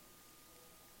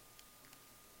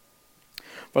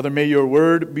Father, may your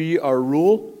word be our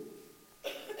rule.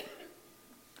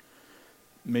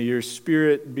 May your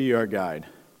Spirit be our guide.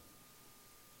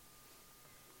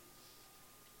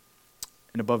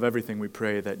 And above everything, we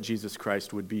pray that Jesus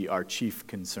Christ would be our chief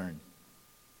concern.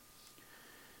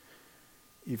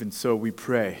 Even so, we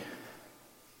pray,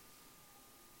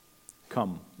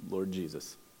 come, Lord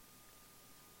Jesus.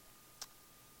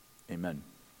 Amen.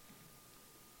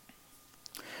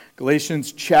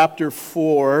 Galatians chapter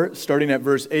 4, starting at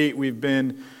verse 8, we've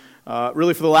been,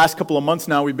 really for the last couple of months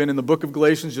now, we've been in the book of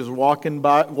Galatians, just walking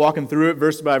through it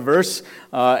verse by verse,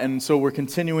 and so we're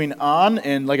continuing on,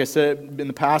 and like I said in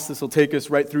the past, this will take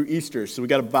us right through Easter, so we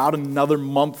got about another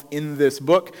month in this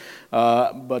book,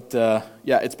 but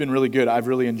it's been really good. I've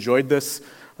really enjoyed this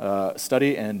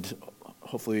study, and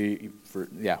hopefully,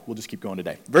 we'll just keep going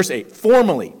today. Verse 8,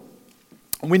 formerly,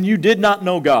 when you did not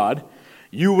know God,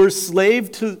 you were slaves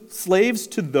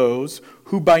to those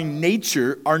who by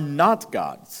nature are not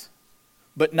gods.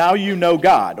 But now you know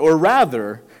God, or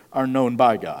rather, are known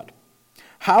by God.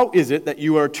 How is it that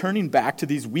you are turning back to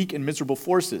these weak and miserable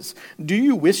forces? Do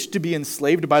you wish to be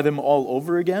enslaved by them all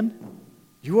over again?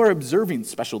 You are observing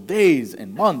special days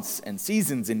and months and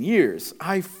seasons and years.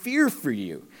 I fear for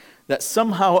you that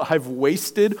somehow I've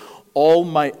wasted all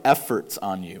my efforts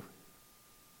on you.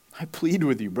 I plead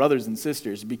with you, brothers and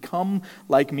sisters, become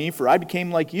like me, for I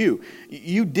became like you.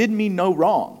 You did me no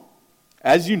wrong.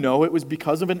 As you know, it was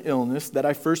because of an illness that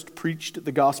I first preached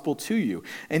the gospel to you.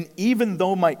 And even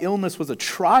though my illness was a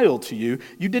trial to you,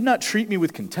 you did not treat me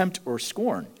with contempt or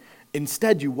scorn.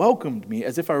 Instead, you welcomed me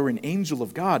as if I were an angel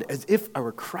of God, as if I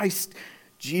were Christ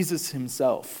Jesus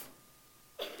himself.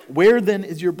 Where then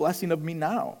is your blessing of me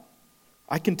now?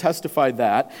 I can testify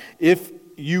that if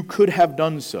you could have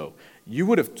done so, you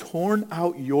would have torn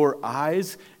out your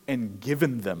eyes and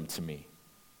given them to me.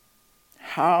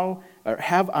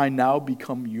 Have I now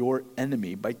become your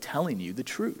enemy by telling you the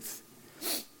truth?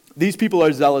 These people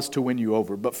are zealous to win you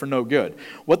over, but for no good.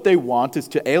 What they want is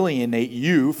to alienate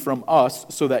you from us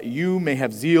so that you may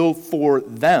have zeal for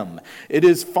them. It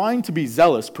is fine to be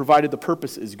zealous, provided the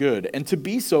purpose is good, and to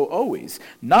be so always,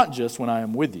 not just when I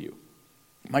am with you.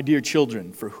 My dear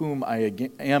children, for whom I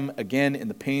am again in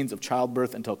the pains of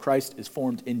childbirth until Christ is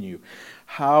formed in you,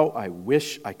 how I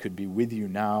wish I could be with you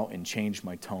now and change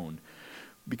my tone,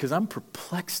 because I'm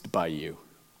perplexed by you.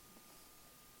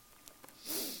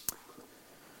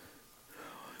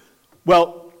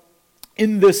 Well,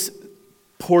 in this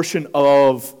portion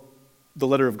of the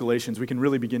letter of Galatians, we can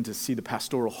really begin to see the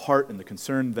pastoral heart and the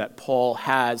concern that Paul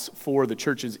has for the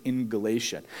churches in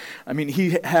Galatia. I mean,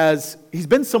 he's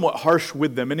been somewhat harsh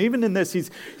with them, and even in this, he's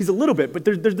a little bit, but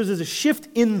there's a shift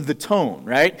in the tone,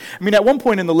 right? I mean, at one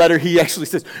point in the letter, he actually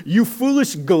says, "You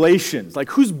foolish Galatians," like,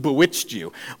 who's bewitched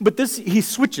you? But this, he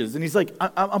switches, and he's like,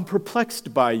 I'm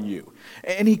perplexed by you.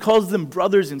 And he calls them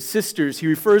brothers and sisters. He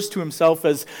refers to himself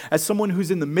as someone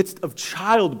who's in the midst of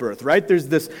childbirth, right? There's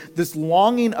this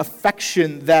longing affection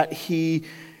that he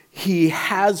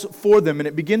has for them, and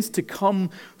it begins to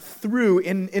come through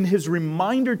in his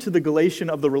reminder to the Galatian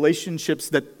of the relationships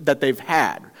that they've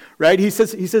had, right? He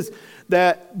says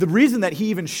that the reason that he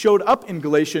even showed up in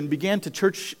Galatia and began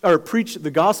to preach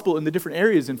the gospel in the different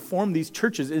areas and form these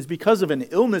churches is because of an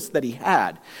illness that he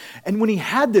had. And when he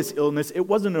had this illness, it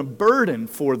wasn't a burden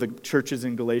for the churches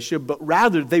in Galatia, but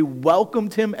rather they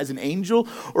welcomed him as an angel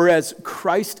or as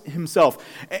Christ himself.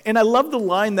 And I love the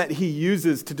line that he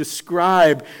uses to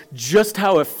describe just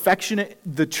how affectionate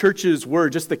the churches were,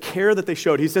 just the care that they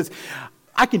showed. He says,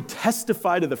 I can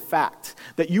testify to the fact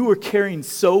that you were caring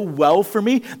so well for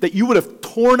me that you would have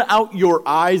torn out your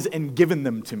eyes and given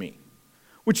them to me.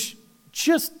 Which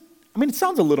just, I mean, it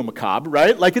sounds a little macabre,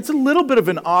 right? Like, it's a little bit of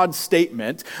an odd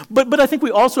statement, but I think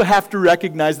we also have to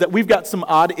recognize that we've got some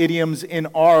odd idioms in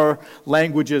our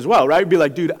language as well, right? We'd be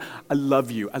like, dude, I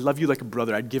love you like a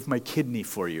brother. I'd give my kidney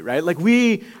for you, right? Like,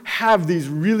 we have these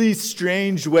really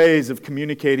strange ways of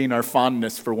communicating our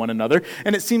fondness for one another,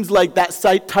 and it seems like that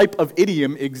type of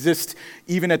idiom exists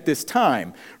even at this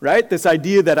time, right? This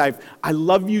idea that I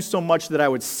love you so much that I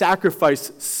would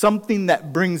sacrifice something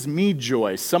that brings me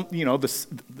joy,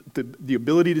 the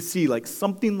ability to see, like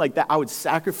something like that. I would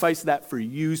sacrifice that for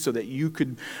you so that you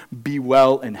could be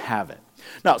well and have it.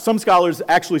 Now, some scholars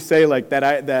actually say like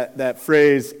that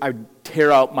phrase, I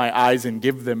tear out my eyes and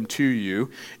give them to you,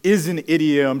 is an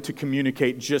idiom to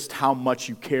communicate just how much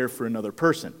you care for another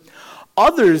person.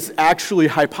 Others actually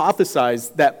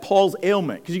hypothesize that Paul's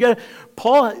ailment, because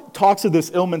Paul talks of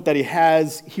this ailment that he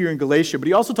has here in Galatia, but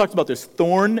he also talks about this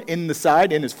thorn in the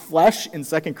side, in his flesh, in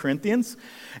 2 Corinthians.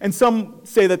 And some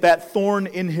say that that thorn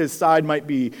in his side might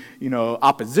be,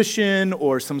 opposition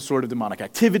or some sort of demonic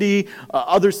activity.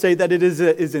 Others say that it is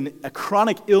a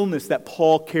chronic illness that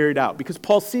Paul carried out, because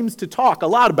Paul seems to talk a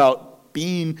lot about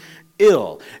being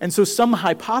ill. And so some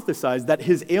hypothesize that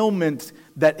his ailment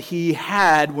that he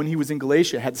had when he was in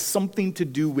Galatia had something to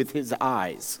do with his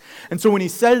eyes. And so when he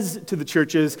says to the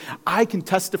churches, I can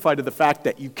testify to the fact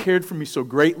that you cared for me so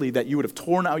greatly that you would have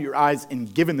torn out your eyes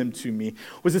and given them to me,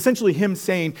 was essentially him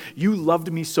saying, you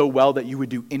loved me so well that you would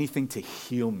do anything to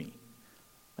heal me.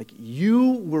 Like,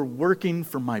 you were working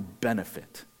for my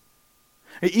benefit.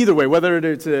 Either way, whether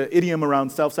it's an idiom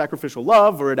around self-sacrificial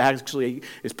love or it actually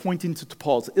is pointing to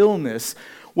Paul's illness,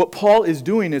 what Paul is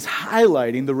doing is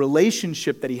highlighting the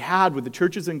relationship that he had with the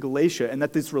churches in Galatia, and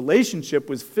that this relationship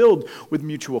was filled with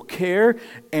mutual care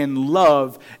and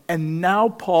love. And now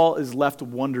Paul is left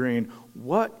wondering,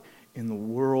 what in the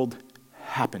world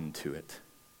happened to it?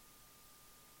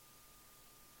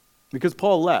 Because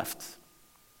Paul left.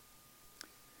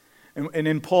 And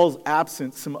in Paul's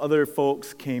absence, some other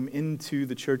folks came into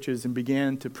the churches and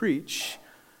began to preach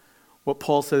what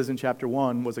Paul says in chapter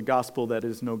 1 was a gospel that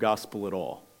is no gospel at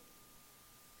all.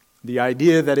 The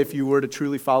idea that if you were to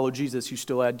truly follow Jesus, you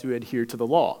still had to adhere to the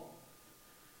law.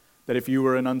 That if you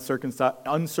were an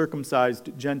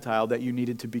uncircumcised Gentile, that you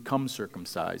needed to become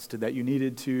circumcised. That you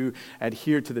needed to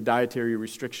adhere to the dietary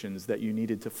restrictions. That you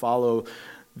needed to follow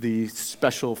the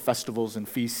special festivals and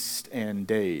feasts and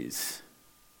days.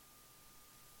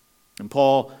 And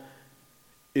Paul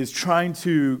is trying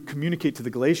to communicate to the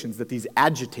Galatians that these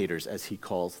agitators, as he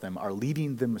calls them, are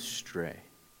leading them astray.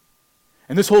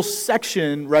 And this whole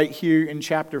section right here in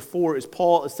chapter 4 is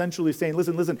Paul essentially saying,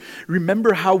 listen,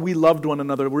 remember how we loved one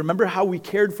another. Remember how we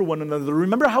cared for one another.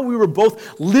 Remember how we were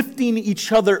both lifting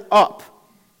each other up.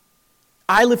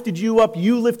 I lifted you up,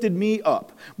 you lifted me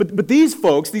up. But these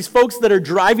folks that are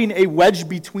driving a wedge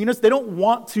between us, they don't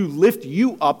want to lift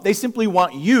you up. They simply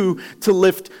want you to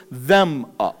lift them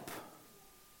up.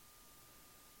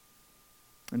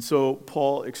 And so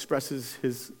Paul expresses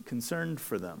his concern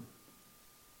for them.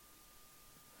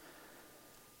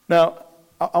 Now,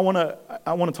 I want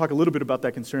to talk a little bit about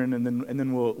that concern, and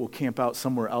then we'll camp out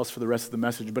somewhere else for the rest of the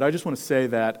message. But I just want to say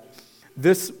that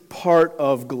this part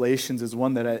of Galatians is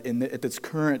one that at this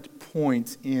current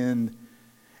point in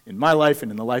my life and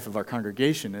in the life of our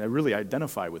congregation, I really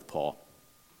identify with Paul.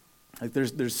 Like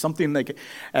there's something like,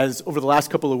 as over the last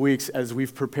couple of weeks, as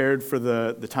we've prepared for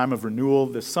the time of renewal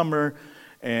this summer,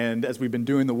 and as we've been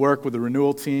doing the work with the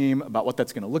renewal team about what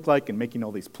that's going to look like and making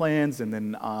all these plans, and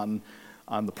then on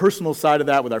the personal side of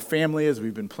that with our family, as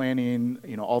we've been planning,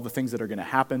 all the things that are going to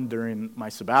happen during my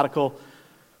sabbatical.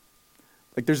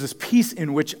 Like there's this piece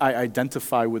in which I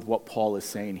identify with what Paul is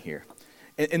saying here.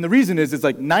 And the reason is, it's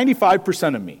like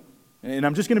 95% of me, and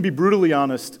I'm just going to be brutally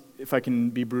honest, if I can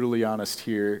be brutally honest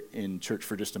here in church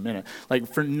for just a minute.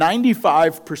 Like for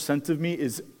 95% of me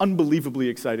is unbelievably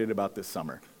excited about this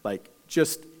summer. Like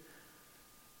just,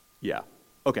 yeah,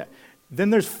 okay. Then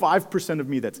there's 5% of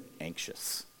me that's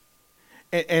anxious.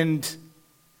 And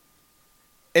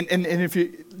if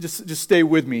you just stay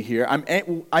with me here,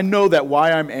 I know that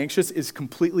why I'm anxious is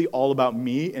completely all about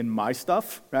me and my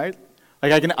stuff, right?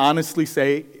 Like I can honestly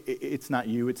say it's not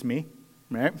you, it's me,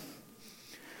 right?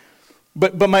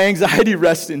 But my anxiety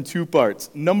rests in two parts.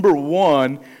 Number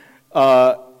one,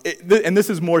 and this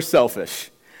is more selfish.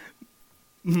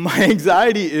 My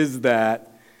anxiety is that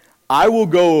I will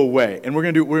go away, and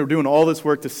we're doing all this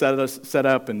work to set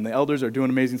up, and the elders are doing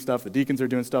amazing stuff, the deacons are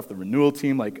doing stuff, the renewal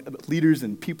team, like leaders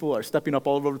and people are stepping up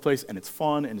all over the place, and it's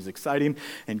fun and it's exciting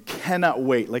and cannot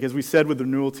wait. Like as we said with the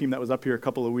renewal team that was up here a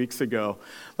couple of weeks ago,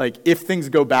 like if things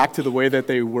go back to the way that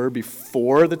they were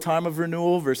before the time of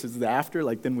renewal versus the after,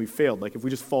 like then we failed. Like if we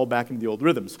just fall back into the old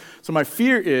rhythms. So my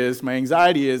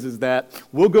anxiety is that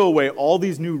we'll go away, all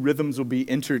these new rhythms will be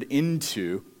entered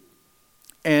into,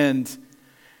 and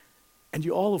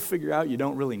you all will figure out you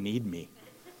don't really need me.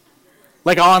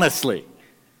 Like, honestly.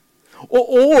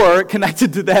 Or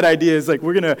connected to that idea is like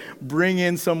we're going to bring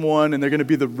in someone and they're going to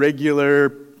be the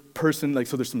regular person. Like,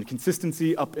 so there's some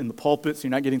consistency up in the pulpit, so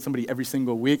you're not getting somebody every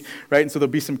single week, right? And so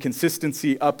there'll be some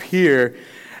consistency up here.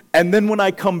 And then when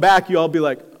I come back, you all be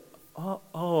like,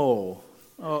 oh,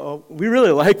 we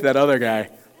really like that other guy.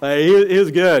 Like, he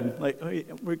was good. Like,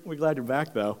 we're glad you're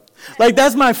back, though. Like,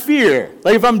 that's my fear.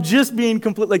 Like, if I'm just being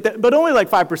complete, like that, but only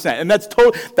like 5%. And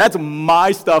that's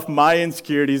my stuff, my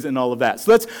insecurities, and all of that.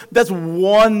 So that's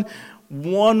one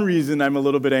one reason I'm a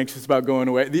little bit anxious about going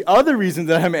away. The other reason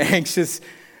that I'm anxious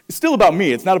is still about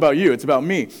me. It's not about you. It's about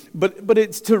me. But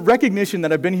it's to recognition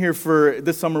that I've been here for,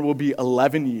 this summer will be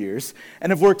 11 years,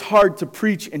 and I've worked hard to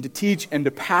preach and to teach and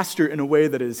to pastor in a way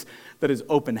that is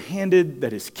open-handed,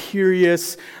 that is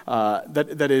curious,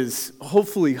 that is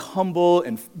hopefully humble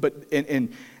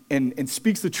and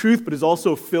speaks the truth, but is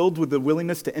also filled with the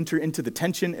willingness to enter into the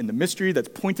tension and the mystery that's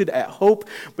pointed at hope,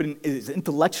 but is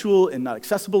intellectual and not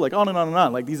accessible, like on and on and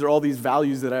on. Like these are all these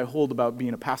values that I hold about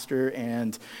being a pastor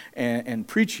and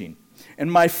preaching.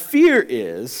 And my fear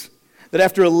is that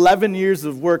after 11 years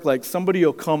of work, like somebody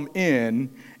will come in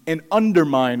and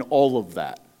undermine all of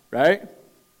that, right?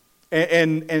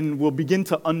 And we'll begin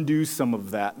to undo some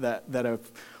of that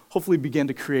I've hopefully began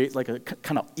to create like a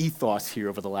kind of ethos here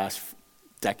over the last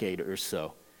decade or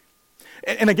so.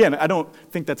 And again, I don't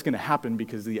think that's going to happen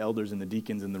because the elders and the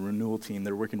deacons and the renewal team,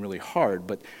 they're working really hard.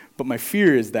 But my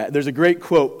fear is that there's a great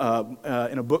quote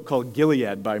in a book called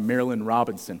Gilead by Marilyn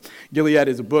Robinson. Gilead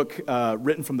is a book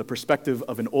written from the perspective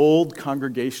of an old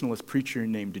Congregationalist preacher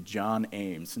named John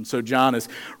Ames. And so John is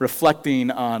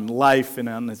reflecting on life and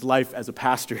on his life as a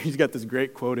pastor. He's got this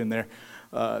great quote in there.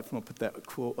 If I'm going to put that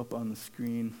quote up on the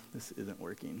screen, this isn't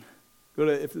working. Go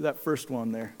to that first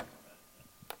one there.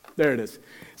 There it is. It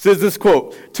says this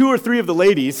quote, two or three of the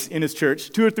ladies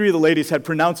had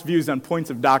pronounced views on points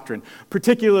of doctrine,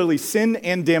 particularly sin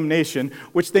and damnation,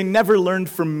 which they never learned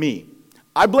from me.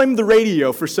 I blame the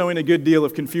radio for sowing a good deal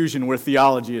of confusion where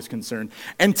theology is concerned,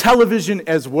 and television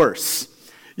as worse.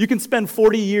 You can spend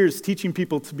 40 years teaching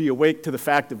people to be awake to the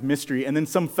fact of mystery, and then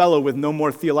some fellow with no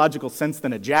more theological sense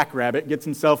than a jackrabbit gets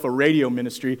himself a radio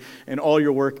ministry, and all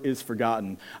your work is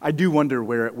forgotten. I do wonder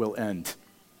where it will end.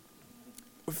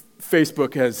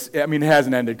 Facebook it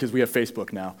hasn't ended because we have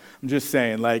Facebook now. I'm just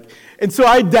saying, and so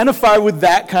I identify with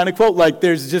that kind of quote. Like,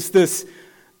 there's just this,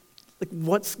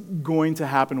 what's going to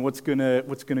happen? What's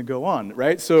gonna go on,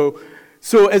 right? So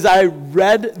as I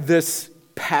read this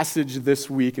passage this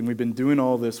week, and we've been doing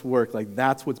all this work,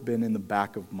 that's what's been in the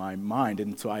back of my mind.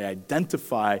 And so I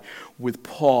identify with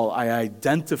Paul. I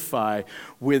identify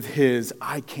with his,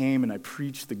 I came and I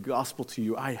preached the gospel to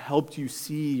you. I helped you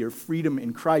see your freedom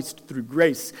in Christ through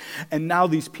grace. And now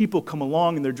these people come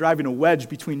along and they're driving a wedge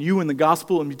between you and the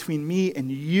gospel and between me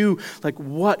and you.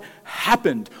 What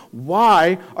happened?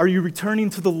 Why are you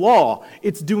returning to the law?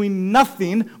 It's doing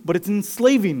nothing, but it's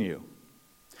enslaving you.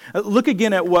 Look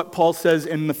again at what Paul says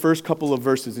in the first couple of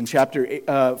verses in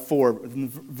chapter 4,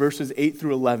 verses 8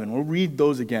 through 11. We'll read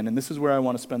those again, and this is where I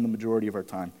want to spend the majority of our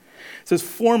time. It says,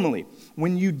 "Formerly,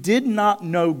 when you did not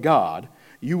know God,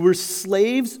 you were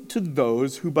slaves to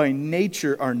those who by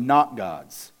nature are not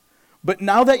gods. But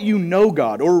now that you know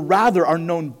God, or rather are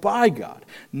known by God,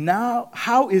 now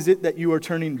how is it that you are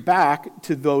turning back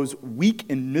to those weak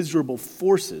and miserable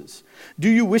forces? Do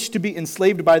you wish to be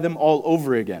enslaved by them all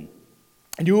over again?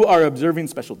 You are observing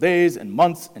special days and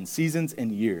months and seasons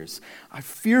and years. I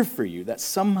fear for you that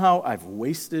somehow I've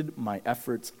wasted my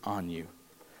efforts on you."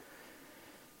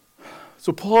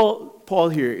 So Paul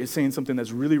here is saying something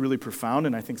that's really, really profound,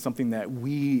 and I think something that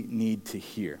we need to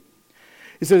hear.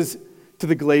 He says to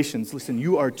the Galatians, listen,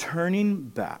 you are turning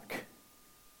back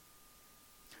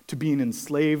to being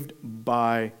enslaved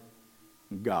by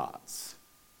gods,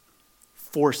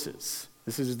 forces.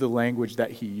 This is the language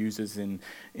that he uses in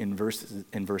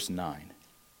verse 9.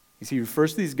 He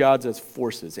refers to these gods as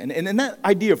forces. And that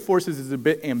idea of forces is a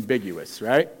bit ambiguous,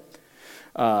 right?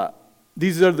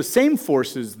 These are the same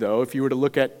forces, though, if you were to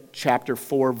look at chapter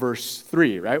 4, verse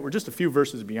 3, right? We're just a few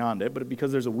verses beyond it, but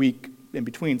because there's a week in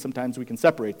between, sometimes we can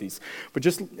separate these. But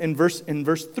just in verse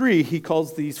 3, he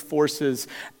calls these forces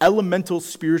elemental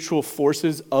spiritual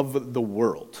forces of the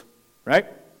world, right?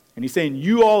 And he's saying,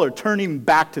 you all are turning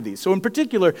back to these. So in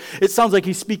particular, it sounds like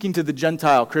he's speaking to the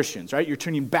Gentile Christians, right? You're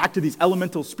turning back to these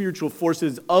elemental spiritual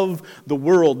forces of the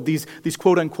world, these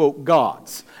quote-unquote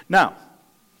gods. Now,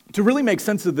 to really make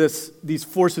sense of these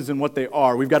forces and what they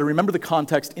are, we've got to remember the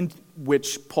context in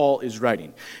which Paul is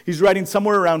writing. He's writing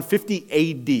somewhere around 50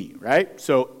 A.D., right?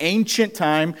 So ancient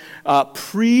time,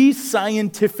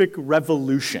 pre-scientific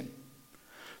revolution.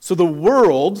 So the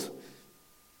world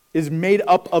is made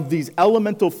up of these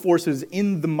elemental forces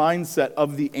in the mindset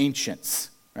of the ancients,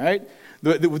 right?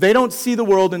 They don't see the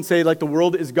world and say, the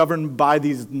world is governed by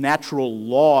these natural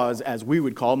laws, as we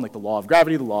would call them, like the law of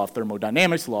gravity, the law of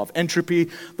thermodynamics, the law of entropy,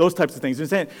 those types of things. They're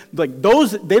saying,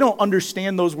 those, they don't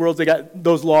understand those worlds, they got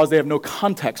those laws, they have no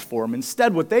context for them.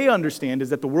 Instead, what they understand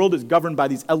is that the world is governed by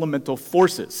these elemental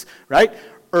forces, right?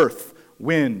 Earth,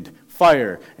 wind,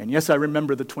 fire, and yes, I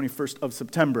remember the 21st of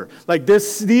September.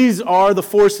 These are the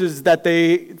forces that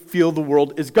they feel the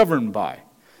world is governed by.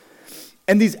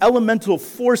 And these elemental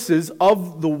forces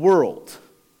of the world,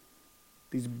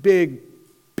 these big,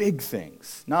 big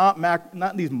things, not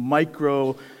these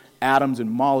micro atoms and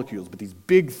molecules, but these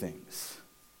big things.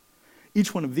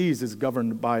 Each one of these is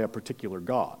governed by a particular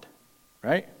god,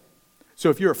 right? So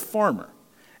if you're a farmer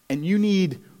and you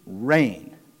need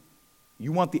rain,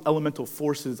 you want the elemental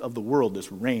forces of the world,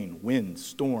 this rain, wind,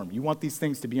 storm, you want these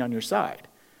things to be on your side.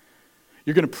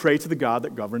 You're going to pray to the god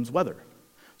that governs weather.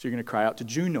 So you're going to cry out to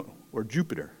Juno or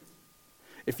Jupiter.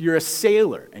 If you're a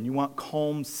sailor and you want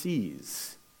calm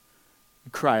seas,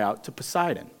 you cry out to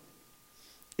Poseidon.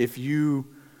 If you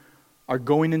are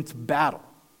going into battle,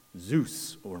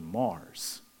 Zeus or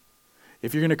Mars.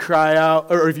 If you're going to cry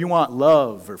out, or if you want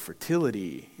love or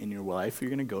fertility in your life, you're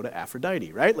going to go to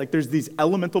Aphrodite, right? Like there's these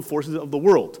elemental forces of the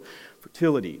world.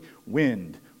 Fertility,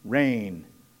 wind, rain,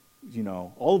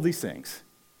 all of these things.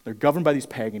 They're governed by these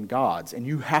pagan gods, and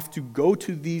you have to go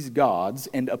to these gods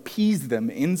and appease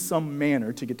them in some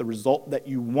manner to get the result that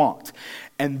you want.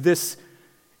 And this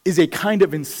is a kind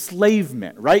of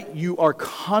enslavement, right? You are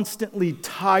constantly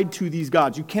tied to these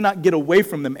gods. You cannot get away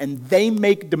from them, and they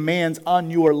make demands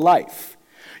on your life.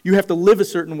 You have to live a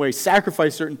certain way,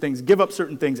 sacrifice certain things, give up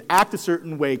certain things, act a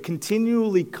certain way,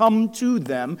 continually come to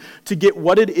them to get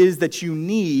what it is that you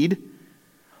need,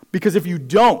 because if you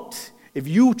don't, if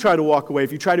you try to walk away,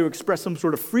 if you try to express some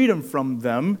sort of freedom from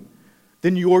them,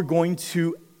 then you're going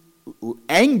to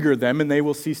anger them and they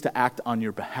will cease to act on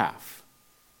your behalf.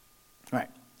 All right.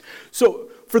 So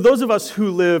for those of us who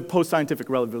live post-scientific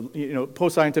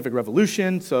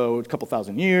revolution, so a couple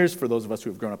thousand years, for those of us who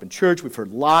have grown up in church, we've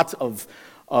heard lots of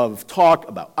talk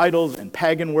about idols and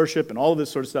pagan worship and all of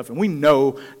this sort of stuff, and we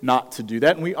know not to do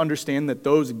that, and we understand that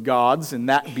those gods and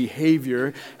that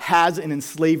behavior has an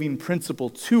enslaving principle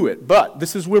to it. But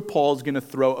this is where Paul's going to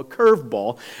throw a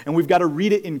curveball, and we've got to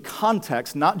read it in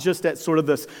context, not just at sort of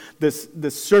this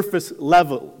surface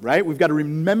level, right? We've got to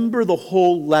remember the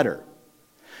whole letter.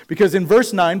 Because in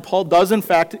verse 9, Paul does in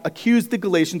fact accuse the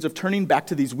Galatians of turning back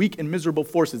to these weak and miserable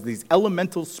forces, these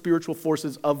elemental spiritual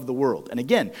forces of the world. And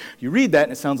again, you read that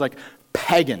and it sounds like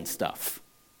pagan stuff.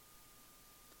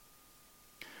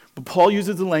 But Paul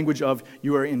uses the language of,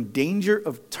 you are in danger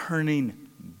of turning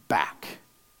back.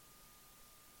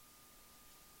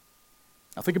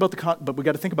 Now think about but we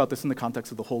got to think about this in the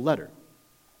context of the whole letter.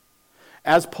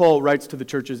 As Paul writes to the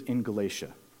churches in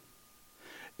Galatia,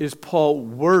 is Paul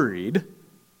worried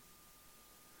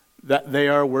that they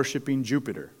are worshiping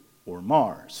Jupiter or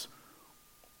Mars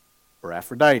or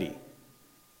Aphrodite?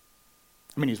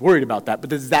 I mean, he's worried about that,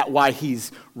 but is that why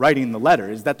he's writing the letter?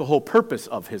 Is that the whole purpose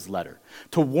of his letter?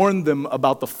 To warn them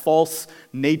about the false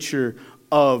nature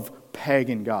of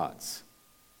pagan gods?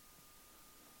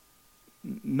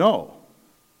 No.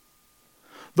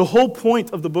 The whole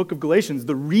point of the book of Galatians,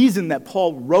 the reason that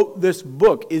Paul wrote this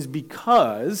book is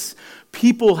because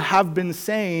people have been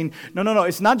saying, no,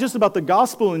 it's not just about the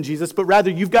gospel in Jesus, but rather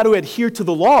you've got to adhere to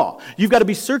the law. You've got to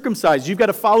be circumcised. You've got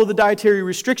to follow the dietary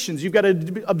restrictions. You've got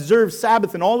to observe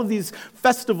Sabbath and all of these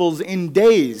festivals in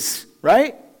days,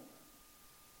 right?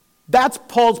 That's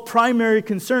Paul's primary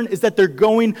concern, is that they're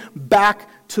going back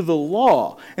to the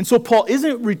law. And so Paul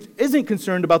isn't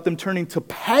concerned about them turning to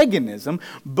paganism,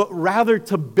 but rather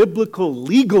to biblical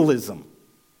legalism.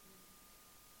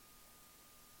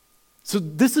 So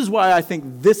this is why I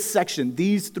think this section,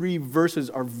 these 3 verses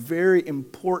are very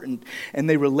important and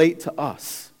they relate to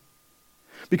us.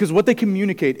 Because what they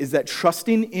communicate is that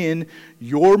trusting in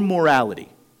your morality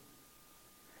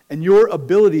and your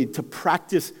ability to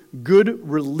practice good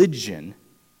religion,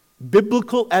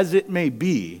 biblical as it may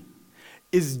be,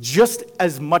 is just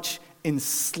as much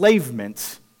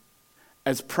enslavement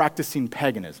as practicing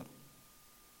paganism.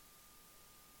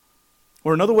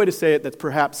 Or another way to say it that's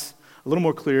perhaps a little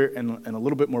more clear and a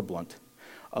little bit more blunt.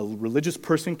 A religious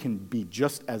person can be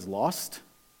just as lost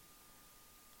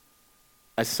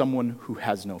as someone who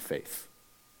has no faith.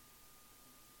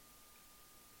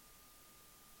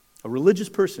 A religious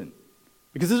person,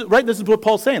 because this is what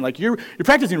Paul's saying. Like you're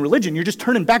practicing religion, you're just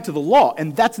turning back to the law,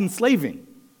 and that's enslaving.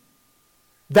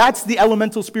 That's the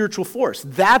elemental spiritual force.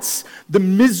 That's the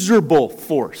miserable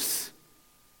force.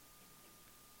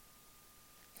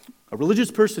 A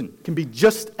religious person can be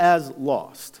just as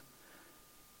lost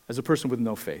as a person with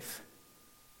no faith.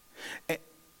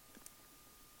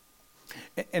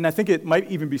 And I think it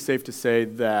might even be safe to say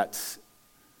that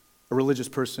a religious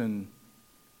person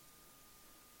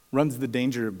runs the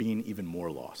danger of being even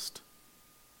more lost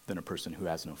than a person who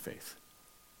has no faith.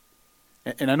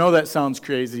 And I know that sounds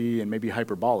crazy and maybe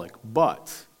hyperbolic,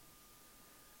 but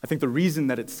I think the reason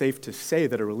that it's safe to say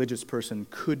that a religious person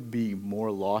could be more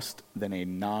lost than a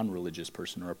non-religious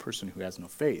person or a person who has no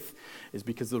faith is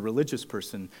because the religious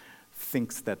person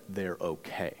thinks that they're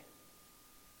okay.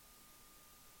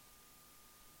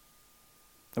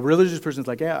 A religious person is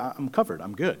like, yeah, I'm covered,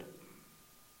 I'm good.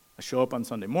 I show up on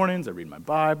Sunday mornings, I read my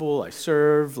Bible, I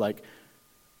serve,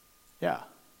 yeah.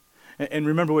 And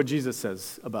remember what Jesus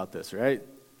says about this, right?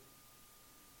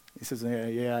 He says,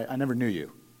 yeah, I never knew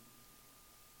you.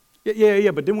 Yeah,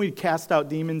 but didn't we cast out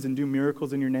demons and do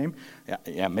miracles in your name?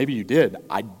 Yeah, maybe you did.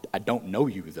 I don't know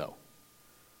you, though.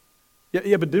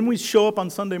 Yeah, but didn't we show up on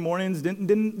Sunday mornings?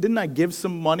 Didn't I give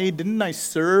some money? Didn't I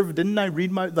serve? Didn't I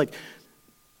read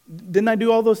didn't I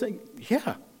do all those things?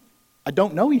 Yeah, I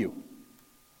don't know you.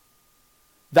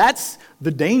 That's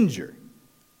the danger.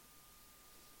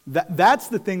 That's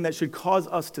the thing that should cause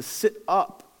us to sit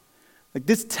up.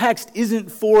 This text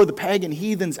isn't for the pagan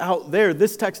heathens out there.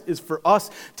 This text is for us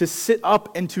to sit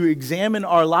up and to examine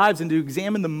our lives and to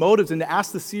examine the motives and to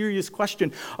ask the serious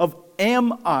question of,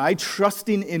 am I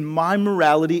trusting in my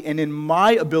morality and in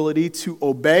my ability to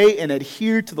obey and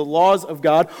adhere to the laws of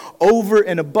God over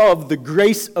and above the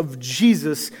grace of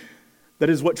Jesus that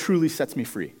is what truly sets me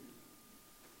free?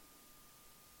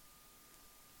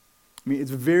 I mean,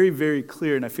 it's very, very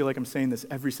clear, and I feel like I'm saying this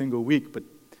every single week, but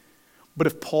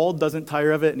if Paul doesn't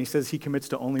tire of it and he says he commits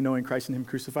to only knowing Christ and him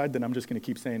crucified, then I'm just going to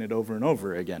keep saying it over and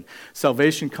over again.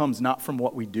 Salvation comes not from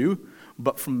what we do,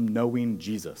 but from knowing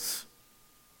Jesus.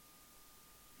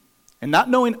 And not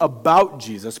knowing about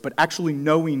Jesus, but actually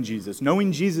knowing Jesus.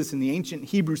 Knowing Jesus in the ancient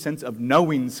Hebrew sense of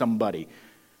knowing somebody.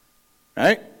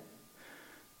 Right?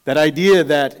 That idea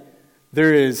that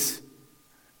there is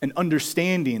an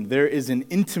understanding, there is an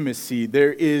intimacy,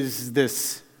 there is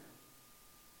this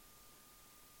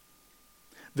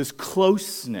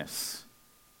closeness.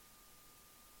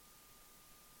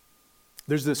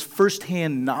 There's this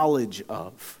firsthand knowledge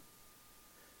of.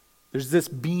 There's this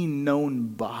being known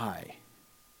by.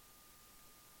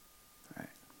 Right.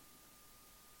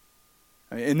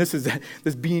 And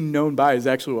this being known by is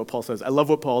actually what Paul says. I love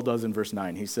what Paul does in verse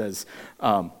 9. He says,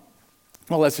 I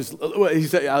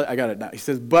got it now. He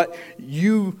says, but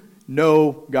you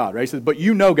know God, right? He says, but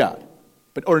you know God.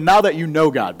 Or now that you know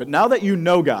God. But now that you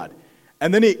know God.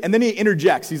 And then he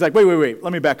interjects. He's like, wait,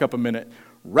 let me back up a minute.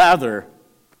 Rather,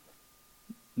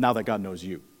 now that God knows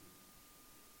you.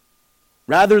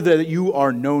 Rather that you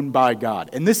are known by God.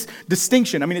 And this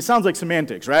distinction, I mean, it sounds like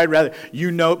semantics, right? Rather,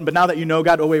 you know, but now that you know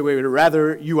God, wait,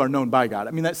 rather you are known by God.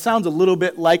 I mean, that sounds a little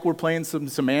bit like we're playing some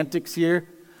semantics here.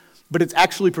 But it's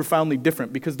actually profoundly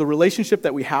different because the relationship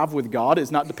that we have with God is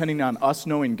not depending on us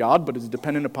knowing God, but is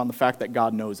dependent upon the fact that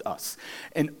God knows us.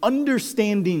 And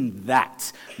understanding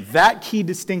that key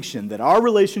distinction, that our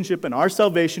relationship and our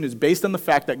salvation is based on the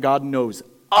fact that God knows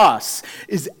us,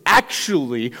 is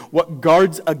actually what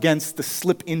guards against the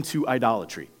slip into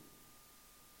idolatry.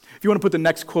 If you want to put the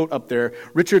next quote up there,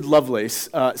 Richard Lovelace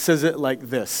says it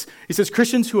like this. He says,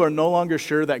 Christians who are no longer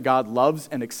sure that God loves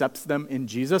and accepts them in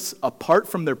Jesus, apart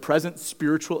from their present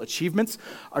spiritual achievements,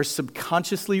 are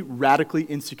subconsciously radically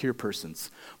insecure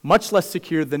persons, much less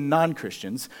secure than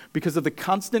non-Christians because of the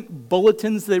constant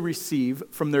bulletins they receive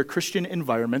from their Christian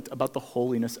environment about the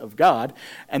holiness of God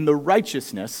and the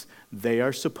righteousness they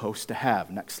are supposed to have.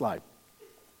 Next slide.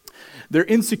 Their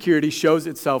insecurity shows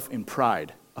itself in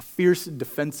pride, a fierce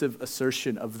defensive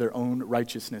assertion of their own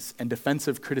righteousness and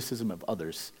defensive criticism of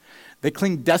others. They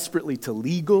cling desperately to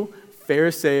legal,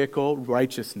 pharisaical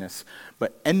righteousness,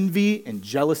 but envy and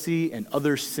jealousy and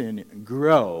other sin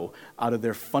grow out of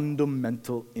their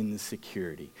fundamental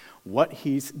insecurity.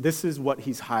 This is what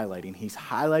he's highlighting. He's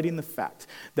highlighting the fact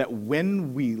that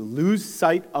when we lose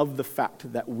sight of the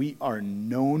fact that we are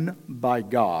known by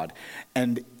God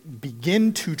and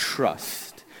begin to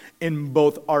trust in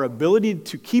both our ability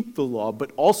to keep the law,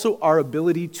 but also our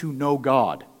ability to know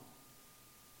God.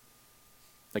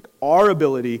 Like our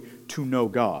ability to know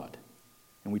God.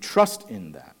 And we trust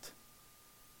in that.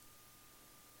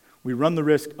 We run the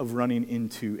risk of running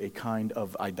into a kind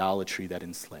of idolatry that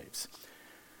enslaves.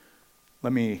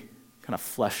 Let me kind of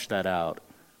flesh that out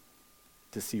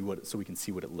so we can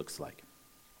see what it looks like.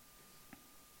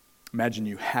 Imagine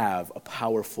you have a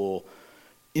powerful,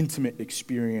 intimate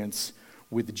experience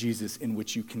with Jesus in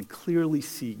which you can clearly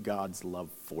see God's love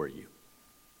for you.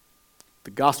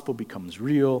 The gospel becomes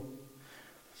real.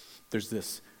 There's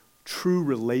this true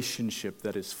relationship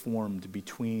that is formed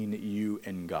between you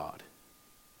and God.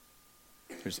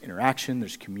 There's interaction,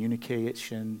 there's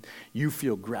communication. You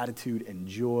feel gratitude and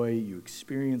joy. You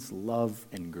experience love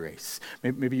and grace.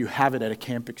 Maybe you have it at a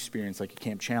camp experience like a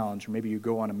camp challenge, or maybe you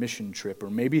go on a mission trip, or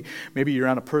maybe you're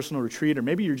on a personal retreat, or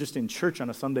maybe you're just in church on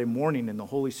a Sunday morning and the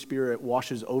Holy Spirit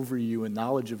washes over you and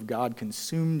knowledge of God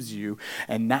consumes you,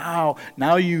 and now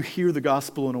you hear the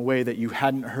gospel in a way that you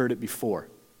hadn't heard it before.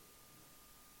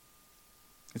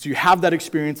 And so you have that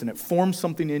experience and it forms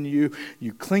something in you.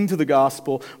 You cling to the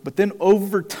gospel, but then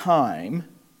over time,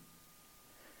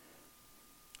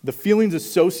 the feelings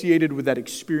associated with that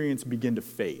experience begin to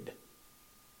fade.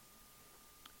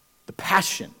 The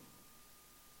passion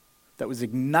that was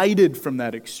ignited from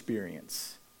that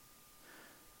experience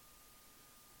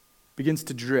begins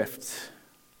to drift.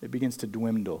 It begins to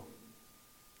dwindle.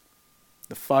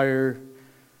 The fire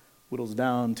whittles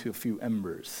down to a few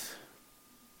embers.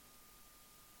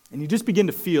 And you just begin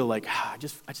to feel like, I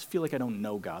just feel like I don't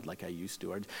know God like I used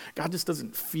to. Or God just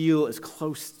doesn't feel as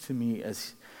close to me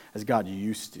as God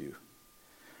used to.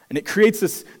 And it creates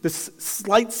this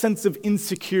slight sense of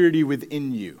insecurity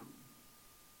within you.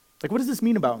 Like, what does this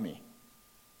mean about me?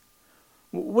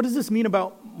 What does this mean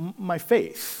about my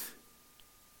faith?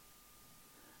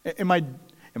 Am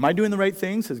I doing the right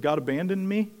things? Has God abandoned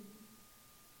me?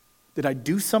 Did I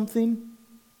do something?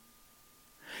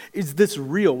 Is this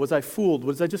real? Was I fooled?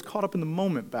 Was I just caught up in the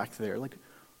moment back there? Like,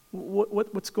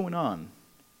 what's going on?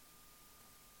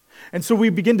 And so we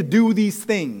begin to do these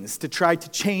things to try to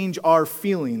change our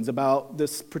feelings about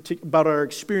about our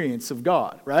experience of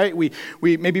God, right?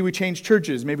 Maybe we change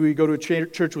churches. Maybe we go to a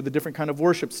church with a different kind of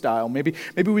worship style. Maybe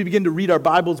we begin to read our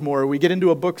Bibles more. Or we get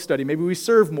into a book study. Maybe we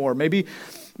serve more. Maybe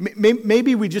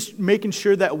we just making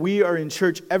sure that we are in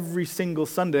church every single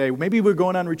Sunday. Maybe we're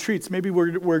going on retreats. Maybe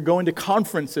we're going to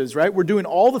conferences, right? We're doing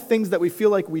all the things that we feel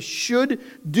like we should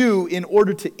do in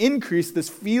order to increase this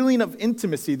feeling of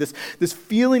intimacy, this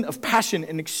feeling of passion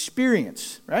and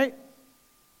experience, right?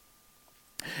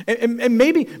 And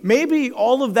maybe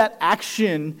all of that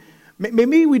action,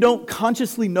 maybe we don't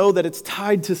consciously know that it's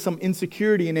tied to some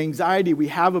insecurity and anxiety we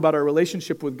have about our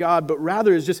relationship with God, but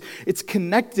rather it's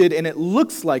connected, and it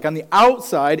looks like, on the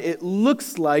outside, it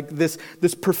looks like this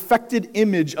perfected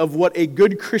image of what a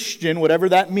good Christian, whatever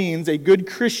that means, a good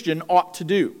Christian ought to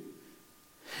do.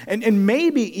 And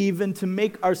maybe even to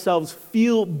make ourselves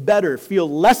feel better, feel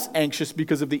less anxious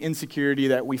because of the insecurity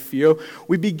that we feel,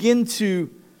 we begin to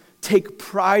take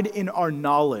pride in our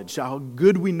knowledge, how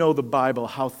good we know the Bible,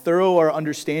 how thorough our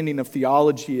understanding of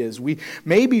theology is.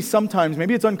 Maybe it's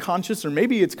unconscious or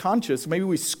maybe it's conscious, maybe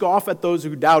we scoff at those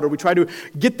who doubt, or we try to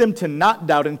get them to not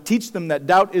doubt and teach them that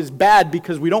doubt is bad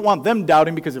because we don't want them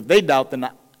doubting, because if they doubt,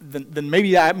 then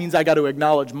maybe that means I got to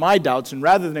acknowledge my doubts, and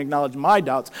rather than acknowledge my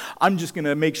doubts, I'm just going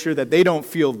to make sure that they don't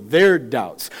feel their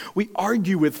doubts. We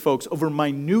argue with folks over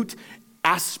minute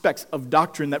aspects of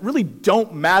doctrine that really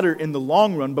don't matter in the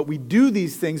long run, but we do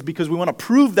these things because we want to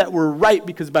prove that we're right,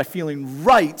 because by feeling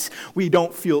right, we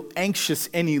don't feel anxious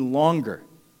any longer.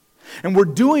 And we're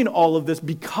doing all of this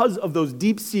because of those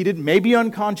deep-seated, maybe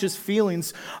unconscious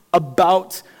feelings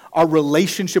about our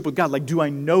relationship with God. Like, do I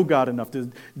know God enough?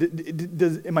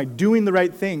 Am I doing the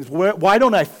right things? Why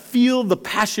don't I feel the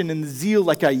passion and the zeal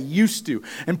like I used to?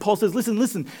 And Paul says,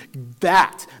 listen,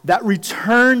 that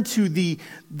return to the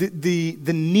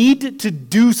need to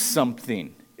do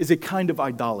something is a kind of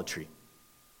idolatry.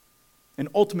 And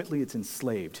ultimately, it's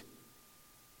enslaved.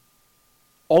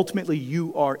 Ultimately,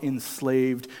 you are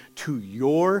enslaved to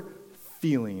your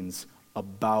feelings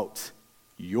about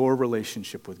your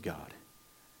relationship with God.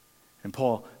 And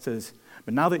Paul says,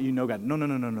 but now that you know God,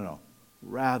 no.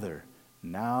 Rather,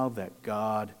 now that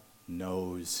God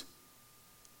knows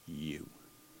you.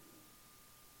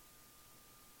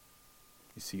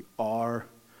 You see, our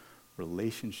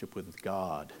relationship with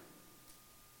God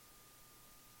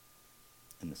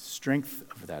and the strength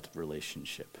of that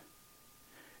relationship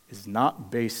is not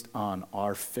based on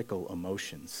our fickle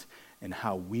emotions and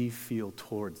how we feel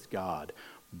towards God,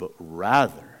 but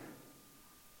rather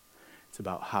it's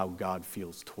about how God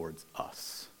feels towards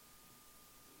us.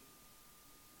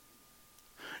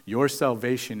 Your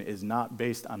salvation is not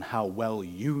based on how well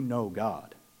you know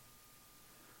God,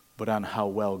 but on how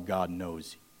well God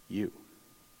knows you.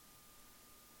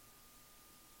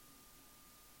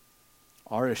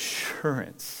 Our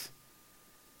assurance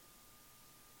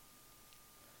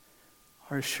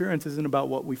isn't about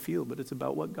what we feel, but it's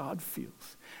about what God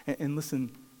feels. And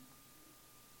listen,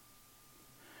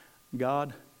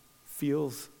 God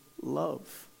feels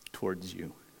love towards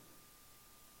you.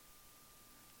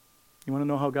 You want to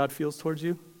know how God feels towards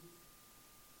you?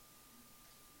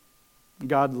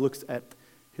 God looks at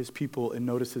his people and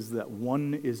notices that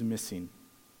one is missing.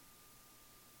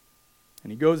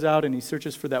 And he goes out and he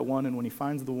searches for that one, and when he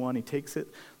finds the one, he takes it,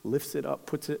 lifts it up,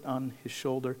 puts it on his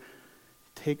shoulder,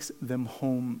 takes them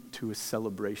home to a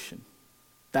celebration.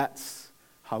 That's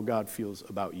how God feels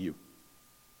about you.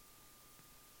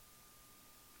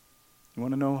 You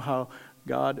want to know how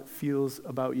God feels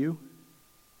about you?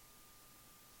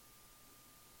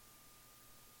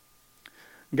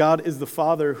 God is the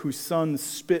Father whose Son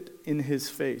spit in his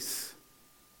face,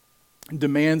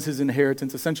 demands his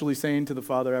inheritance, essentially saying to the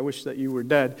Father, I wish that you were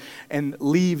dead, and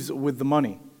leaves with the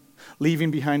money,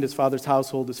 leaving behind his Father's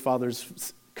household, his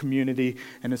Father's community,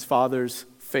 and his Father's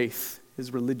faith,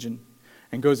 his religion,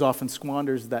 and goes off and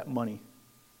squanders that money.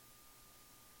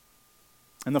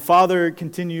 And the Father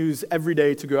continues every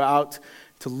day to go out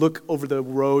to look over the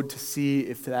road to see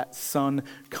if that son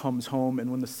comes home.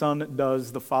 And when the son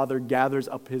does, the Father gathers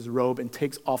up his robe and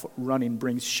takes off running,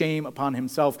 brings shame upon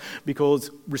himself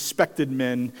because respected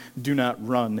men do not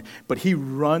run. But he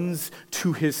runs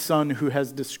to his son who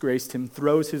has disgraced him,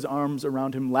 throws his arms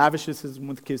around him, lavishes him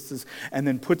with kisses, and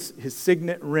then puts his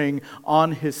signet ring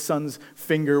on his son's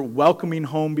finger, welcoming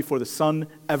home before the son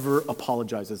ever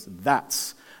apologizes.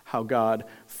 That's how God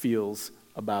feels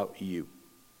about you.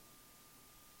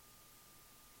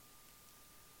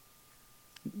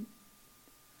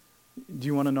 Do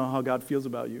you want to know how God feels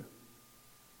about you?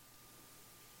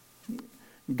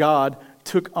 God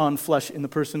took on flesh in the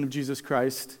person of Jesus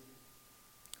Christ,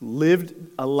 lived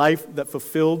a life that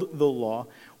fulfilled the law,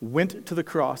 went to the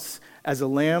cross as a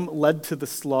lamb led to the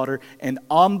slaughter, and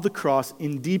on the cross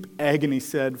in deep agony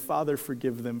said, Father,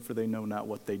 forgive them, for they know not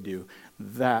what they do.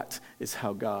 That is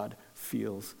how God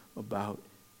feels about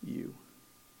you.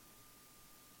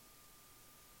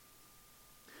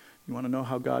 You want to know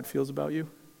how God feels about you?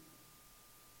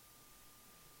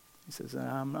 He says,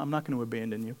 I'm not going to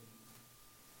abandon you.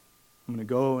 I'm going to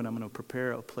go and I'm going to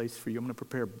prepare a place for you. I'm going to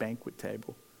prepare a banquet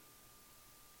table.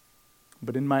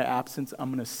 But in my absence,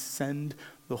 I'm going to send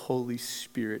the Holy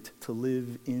Spirit to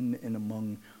live in and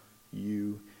among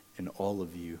you and all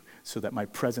of you so that my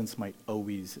presence might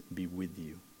always be with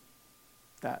you.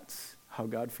 That's how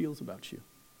God feels about you.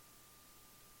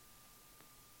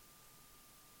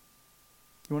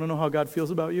 You want to know how God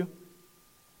feels about you?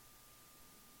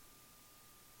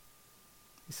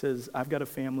 He says, I've got a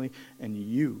family and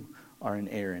you are an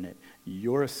heir in it.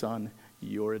 You're a son,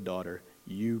 you're a daughter,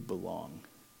 you belong.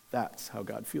 That's how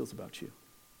God feels about you.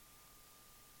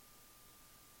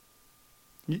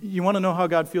 You want to know how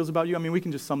God feels about you? I mean, we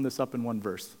can just sum this up in one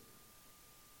verse.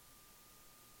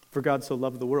 For God so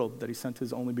loved the world that he sent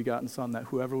his only begotten Son, that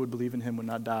whoever would believe in him would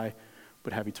not die,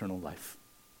 but have eternal life.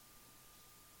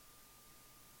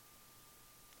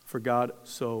 For God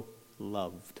so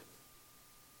loved.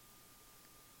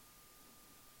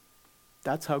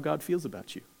 That's how God feels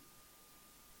about you.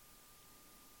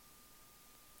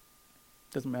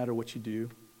 Doesn't matter what you do.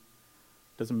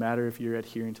 Doesn't matter if you're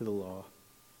adhering to the law.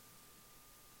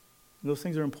 Those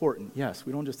things are important. Yes,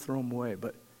 we don't just throw them away,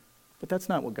 but that's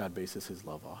not what God bases his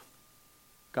love off.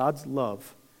 God's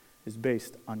love is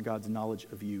based on God's knowledge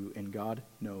of you, and God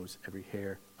knows every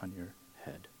hair on your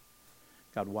head.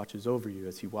 God watches over you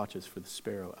as he watches for the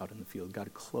sparrow out in the field.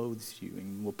 God clothes you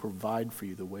and will provide for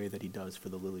you the way that he does for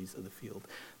the lilies of the field.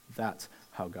 That's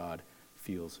how God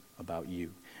feels about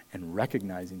you. And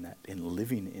recognizing that and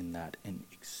living in that and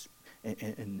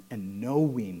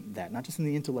knowing that, not just in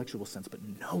the intellectual sense, but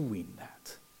knowing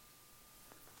that.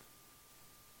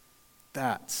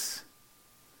 That's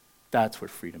where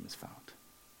freedom is found.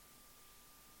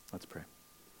 Let's pray.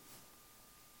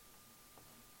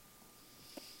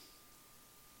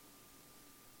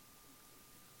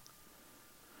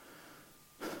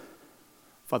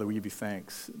 Father, we give you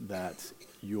thanks that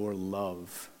your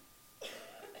love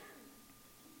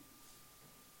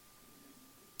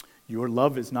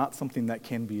is not something that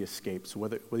can be escaped. So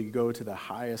whether you go to the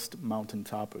highest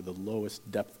mountaintop or the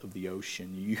lowest depth of the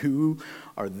ocean, you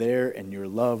are there and your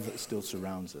love still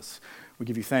surrounds us. We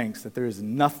give you thanks that there is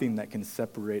nothing that can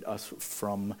separate us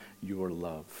from your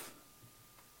love.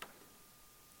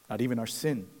 Not even our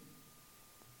sin.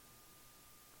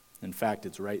 In fact,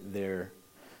 it's right there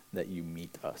that you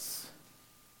meet us.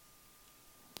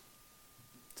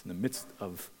 It's in the midst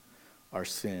of our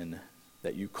sin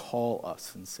that you call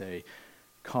us and say,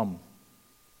 come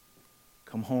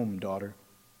home, daughter.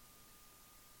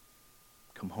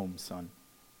 Come home, son.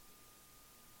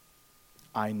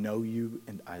 I know you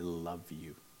and I love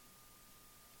you.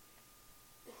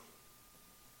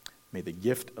 May the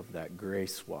gift of that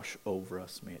grace wash over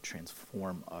us. May it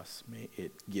transform us. May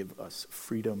it give us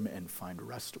freedom and find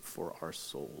rest for our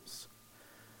souls.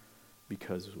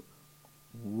 Because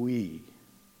we,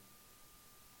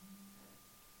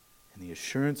 in the the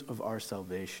assurance of our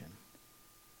salvation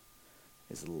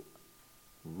is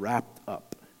wrapped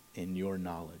up in your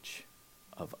knowledge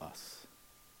of us.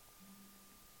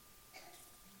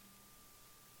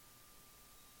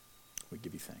 We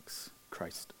give you thanks,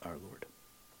 Christ our Lord.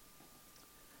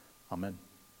 Amen.